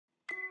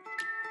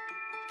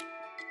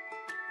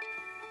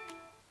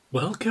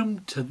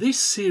Welcome to this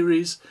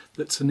series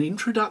that's an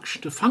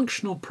introduction to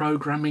functional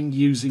programming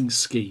using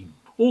Scheme.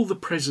 All the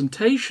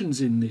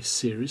presentations in this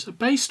series are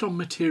based on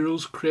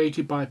materials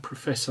created by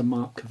Professor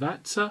Mark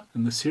Cavazza,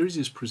 and the series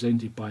is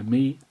presented by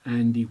me,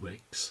 Andy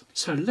Wicks.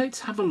 So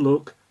let's have a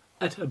look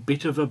at a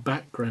bit of a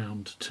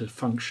background to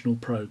functional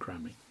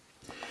programming.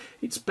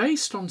 It's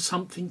based on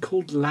something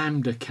called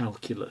lambda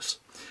calculus,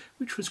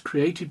 which was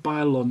created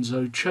by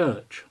Alonzo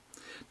Church.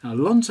 Now,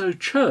 Alonzo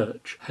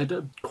Church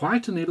had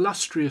quite an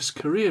illustrious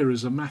career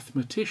as a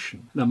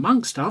mathematician, and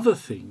amongst other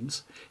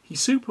things, he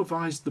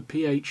supervised the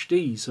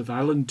PhDs of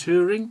Alan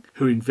Turing,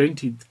 who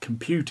invented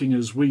computing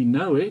as we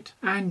know it,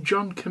 and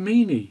John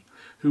Kameny,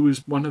 who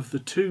was one of the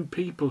two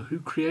people who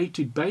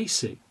created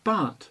BASIC.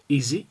 But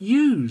is it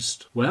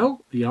used?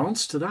 Well, the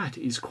answer to that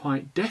is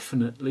quite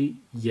definitely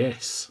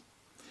yes.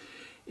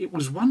 It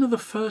was one of the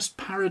first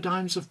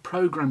paradigms of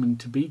programming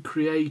to be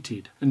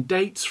created and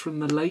dates from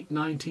the late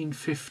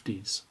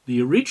 1950s.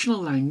 The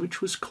original language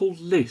was called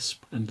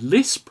Lisp, and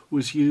Lisp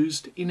was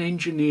used in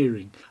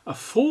engineering. A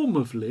form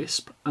of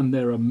Lisp, and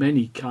there are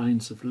many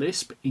kinds of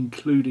Lisp,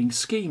 including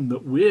Scheme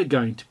that we're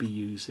going to be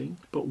using,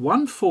 but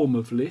one form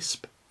of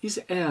Lisp is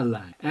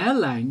Erlang.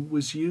 Erlang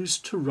was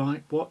used to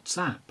write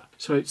WhatsApp,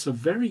 so it's a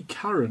very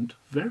current,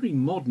 very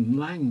modern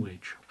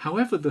language.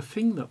 However, the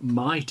thing that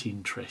might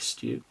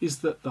interest you is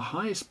that the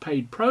highest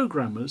paid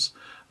programmers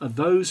are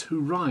those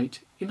who write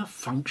in a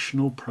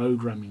functional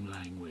programming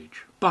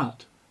language.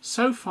 But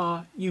so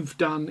far you've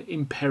done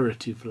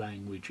imperative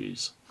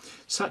languages,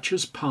 such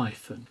as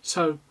Python.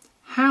 So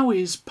how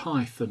is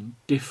Python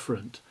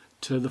different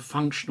to the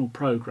functional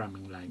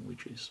programming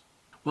languages?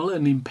 Well,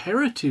 an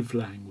imperative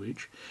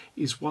language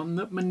is one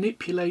that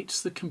manipulates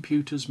the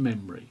computer's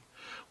memory.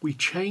 We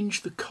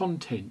change the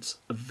contents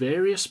of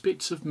various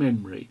bits of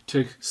memory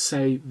to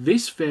say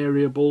this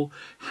variable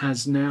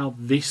has now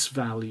this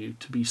value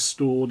to be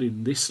stored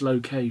in this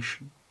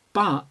location.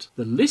 But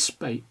the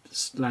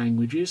Lisp-based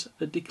languages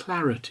are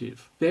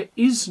declarative. There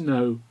is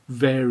no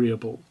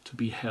variable to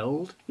be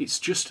held. It's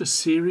just a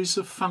series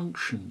of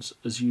functions,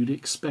 as you'd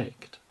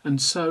expect.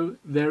 And so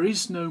there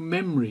is no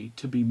memory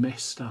to be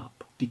messed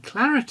up.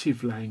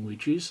 Declarative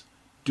languages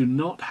do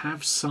not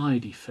have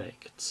side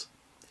effects.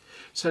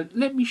 So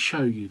let me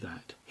show you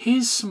that.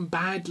 Here's some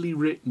badly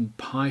written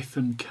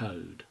Python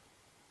code.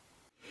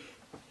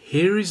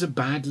 Here is a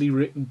badly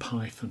written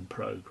Python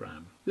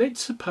program.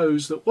 Let's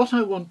suppose that what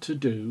I want to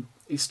do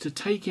is to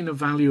take in a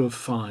value of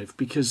 5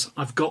 because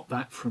I've got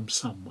that from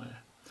somewhere.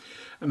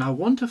 And I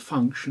want a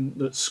function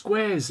that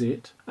squares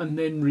it and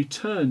then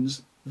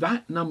returns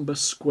that number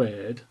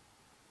squared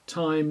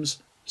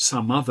times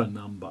some other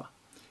number.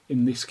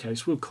 In this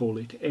case, we'll call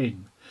it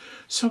n.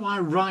 So I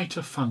write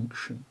a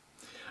function,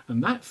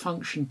 and that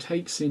function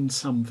takes in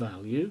some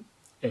value,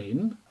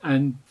 n,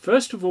 and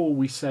first of all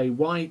we say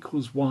y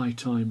equals y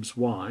times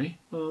y.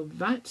 Well,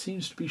 that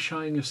seems to be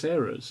showing us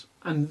errors.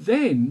 And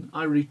then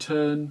I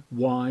return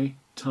y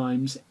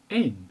times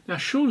n. Now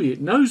surely it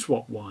knows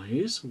what y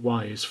is.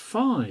 Y is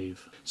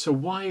 5. So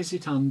why is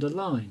it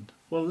underlined?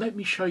 Well, let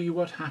me show you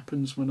what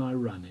happens when I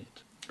run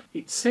it.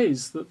 It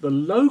says that the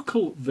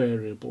local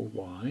variable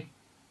y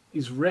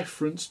is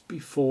referenced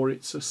before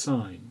it's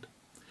assigned.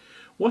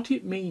 What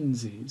it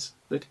means is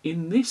that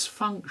in this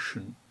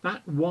function,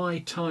 that y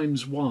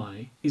times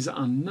y is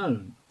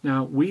unknown.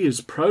 Now, we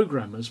as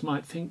programmers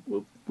might think,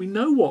 well, we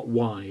know what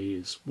y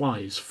is. Y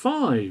is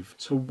 5,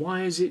 so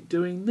why is it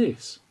doing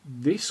this?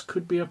 This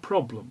could be a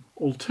problem.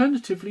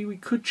 Alternatively, we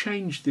could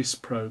change this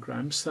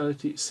program so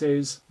that it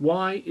says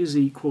y is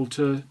equal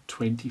to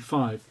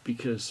 25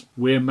 because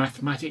we're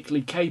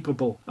mathematically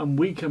capable and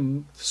we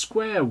can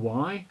square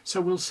y. So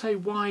we'll say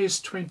y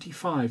is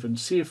 25 and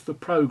see if the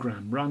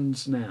program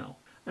runs now.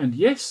 And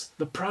yes,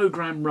 the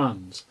program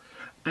runs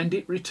and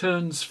it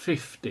returns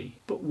 50.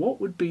 But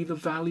what would be the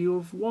value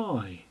of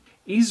y?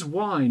 Is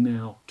y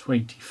now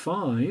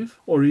 25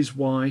 or is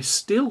y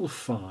still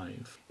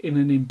 5? In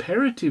an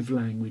imperative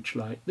language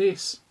like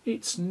this,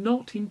 it's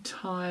not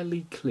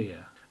entirely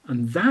clear.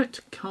 And that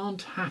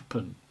can't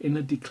happen in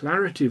a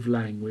declarative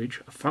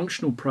language, a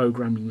functional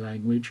programming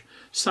language,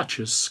 such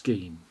as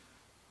Scheme.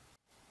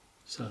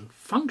 So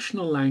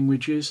functional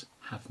languages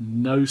have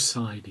no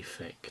side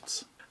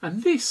effects.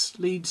 And this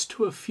leads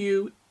to a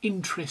few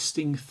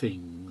interesting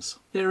things.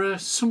 There are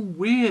some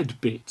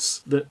weird bits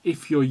that,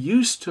 if you're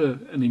used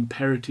to an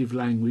imperative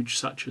language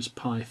such as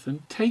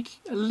Python, take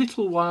a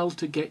little while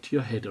to get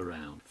your head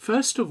around.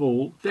 First of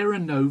all, there are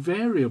no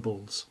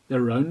variables.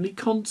 There are only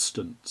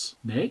constants.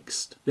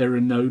 Next, there are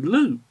no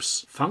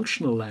loops.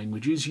 Functional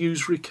languages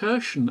use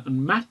recursion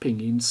and mapping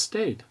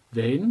instead.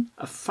 Then,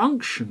 a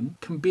function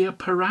can be a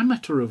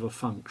parameter of a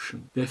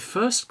function. They're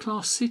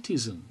first-class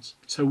citizens,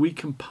 so we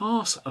can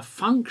pass a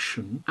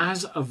function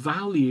as a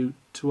value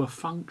to a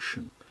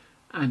function.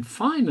 And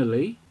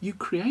finally, you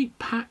create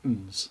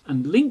patterns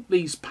and link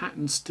these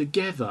patterns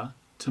together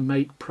to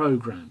make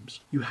programs.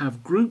 You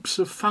have groups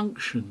of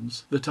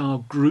functions that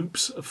are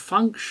groups of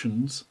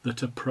functions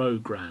that are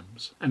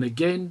programs. And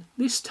again,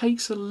 this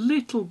takes a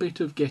little bit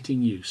of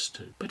getting used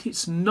to, but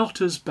it's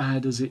not as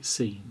bad as it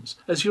seems,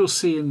 as you'll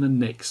see in the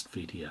next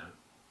video.